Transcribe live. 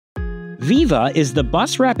Viva is the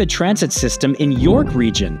bus rapid transit system in York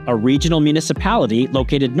Region, a regional municipality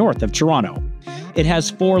located north of Toronto. It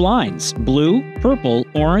has 4 lines, blue, purple,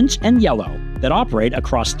 orange, and yellow, that operate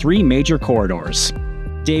across 3 major corridors.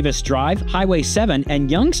 Davis Drive, Highway 7,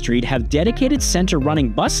 and Yonge Street have dedicated center-running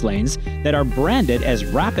bus lanes that are branded as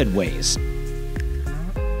Rapidways.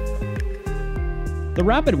 The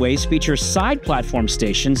Rapidways feature side platform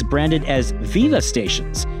stations branded as Viva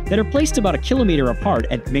stations that are placed about 1 kilometer apart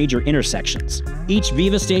at major intersections. Each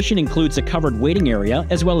Viva station includes a covered waiting area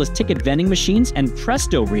as well as ticket vending machines and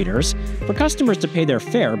Presto readers for customers to pay their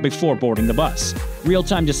fare before boarding the bus.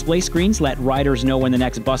 Real-time display screens let riders know when the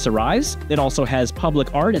next bus arrives. It also has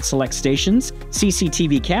public art at select stations,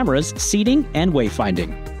 CCTV cameras, seating, and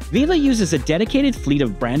wayfinding. Viva uses a dedicated fleet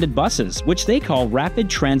of branded buses, which they call rapid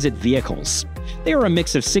transit vehicles. They are a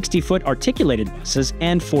mix of 60-foot articulated buses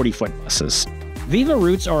and 40-foot buses. Viva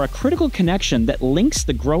routes are a critical connection that links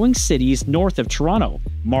the growing cities north of Toronto,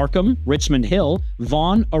 Markham, Richmond Hill,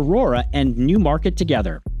 Vaughn, Aurora, and Newmarket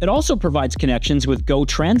together. It also provides connections with GO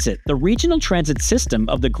Transit, the regional transit system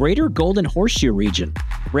of the Greater Golden Horseshoe region,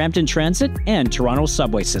 Brampton Transit, and Toronto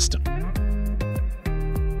subway system.